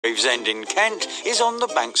Gravesend in Kent is on the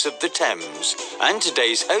banks of the Thames, and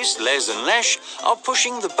today's hosts, Les and Lesz, are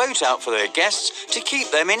pushing the boat out for their guests to keep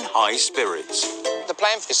them in high spirits. The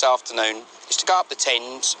plan for this afternoon is to go up the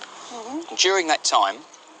Thames. And during that time,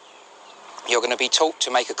 you're going to be taught to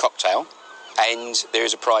make a cocktail, and there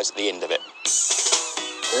is a prize at the end of it.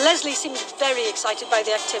 Leslie seems very excited by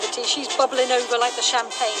the activity. She's bubbling over like the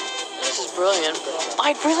champagne. This is brilliant.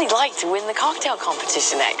 I'd really like to win the cocktail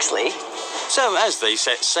competition, actually. So as they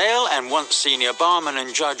set sail, and once senior barman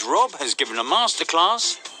and judge Rob has given a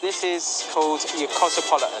masterclass, this is called your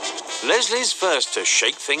Cosmopolitan. Leslie's first to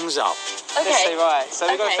shake things up. Okay. Right, so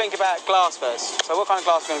we've got to think about glass first. So what kind of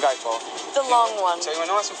glass are we going to go for? The long one. So you want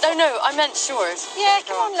nice and flat? No, I meant short. Yeah,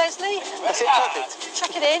 come on, Leslie. That's it, perfect.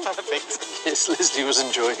 Chuck it in. Perfect. Yes, Leslie was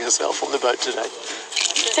enjoying herself on the boat today.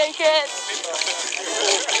 Take it.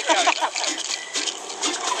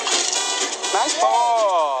 Nice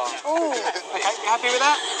pour. Oh. Okay, you happy with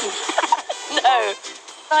that? No.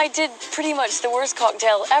 I did pretty much the worst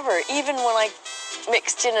cocktail ever. Even when I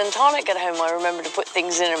mixed gin and tonic at home, I remember to put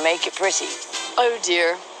things in and make it pretty. Oh,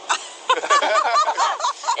 dear.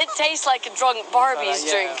 It tastes like a drunk Barbie's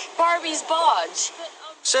drink. Barbie's bodge.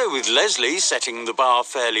 So with Leslie setting the bar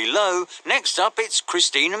fairly low, next up it's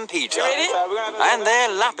Christine and Peter. And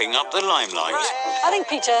they're lapping up the limelight. I think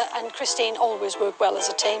Peter and Christine always work well as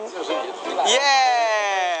a team.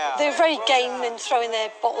 Yeah! They're very game in throwing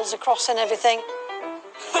their bottles across and everything.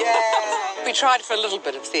 Yeah! We tried for a little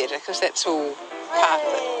bit of theatre, because that's all part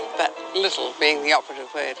of it, but little being the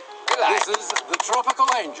operative word. This is the Tropical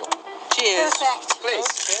Angel. Cheers. Perfect.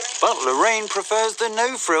 Please. But Lorraine prefers the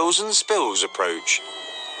no frills and spills approach.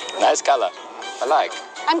 Nice colour. I like.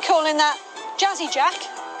 I'm calling that Jazzy Jack.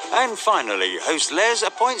 And finally, host Les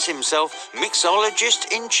appoints himself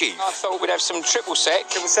mixologist-in-chief. I thought we'd have some triple sec.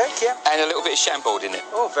 Triple sec, yeah. And a little bit of Chambord in it.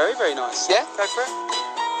 Oh, very, very nice. Yeah? Go for it.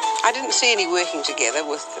 I didn't see any working together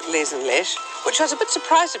with Les and Lesz, which I was a bit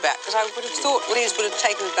surprised about, because I would have thought Les would have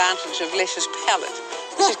taken advantage of Less's palate.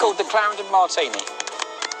 This is called the Clarendon Martini.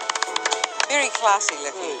 Very classy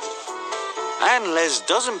looking. And Les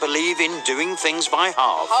doesn't believe in doing things by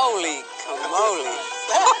half. Holy camoly.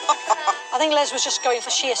 I think Les was just going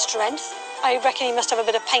for sheer strength. I reckon he must have a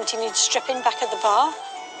bit of paint he needs stripping back at the bar.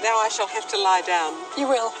 Now I shall have to lie down. You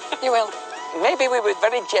will, you will. Maybe we were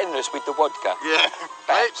very generous with the vodka. Yeah,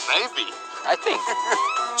 Perhaps. maybe. I think.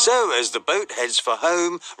 So as the boat heads for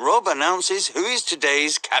home, Rob announces who is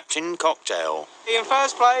today's Captain Cocktail. In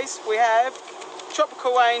first place, we have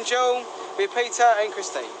Tropical Angel with Peter and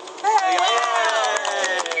Christine. Well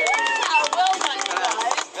done,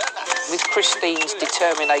 guys. With Christine's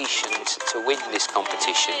determination to win this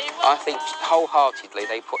competition, I think wholeheartedly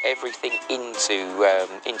they put everything into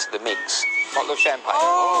the mix. Bottle of champagne.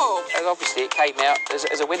 Oh. And obviously it came out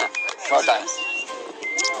as a winner. Well done.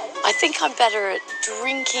 I think I'm better at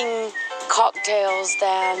drinking cocktails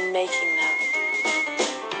than making them.